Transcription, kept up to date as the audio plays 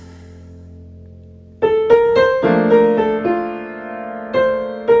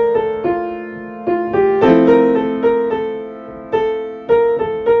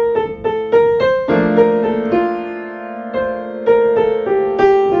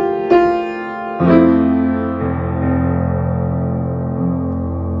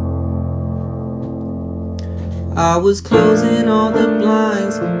I was closing all the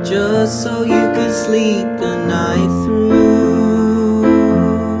blinds just so you could sleep the night through.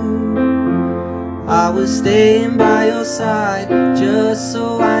 I was staying by your side just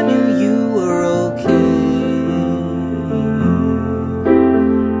so I knew you were okay.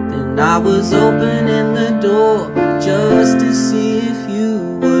 Then I was opening the door just to see if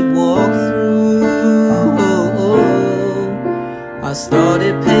you would walk through. I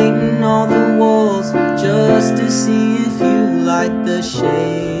started painting all the walls just to see if you liked the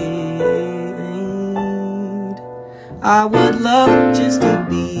shade. I would love just to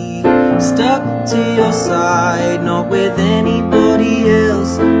be stuck to your side, not with anybody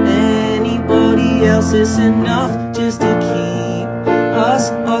else. Anybody else is enough just to keep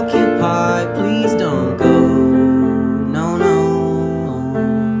us occupied. Please don't go, no, no.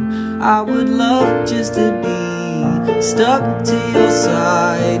 I would love just to be stuck to your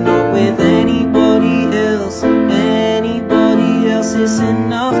side, not with anybody else. Anybody else is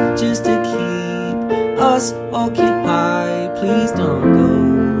enough just to keep us occupied. Please don't go.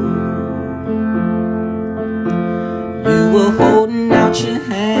 You were holding out your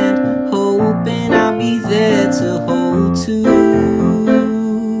hand, hoping I'd be there to hold too.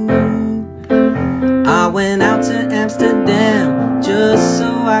 I went out to Amsterdam just so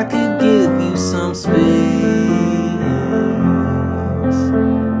I could give you some space.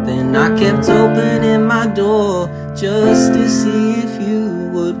 Then I kept opening my door just to see if you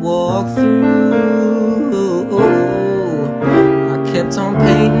would walk through. I kept on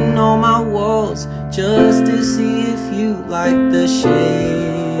painting all my walls just to see if you liked the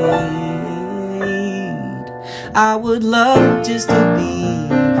shade. I would love just to be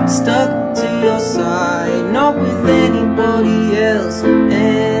stuck to your side, not with anybody else.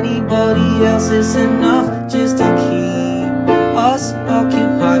 Anybody else is enough just to keep us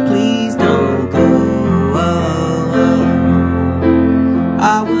occupied. Please don't go.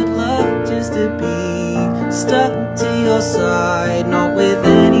 I would love just to be stuck to your side.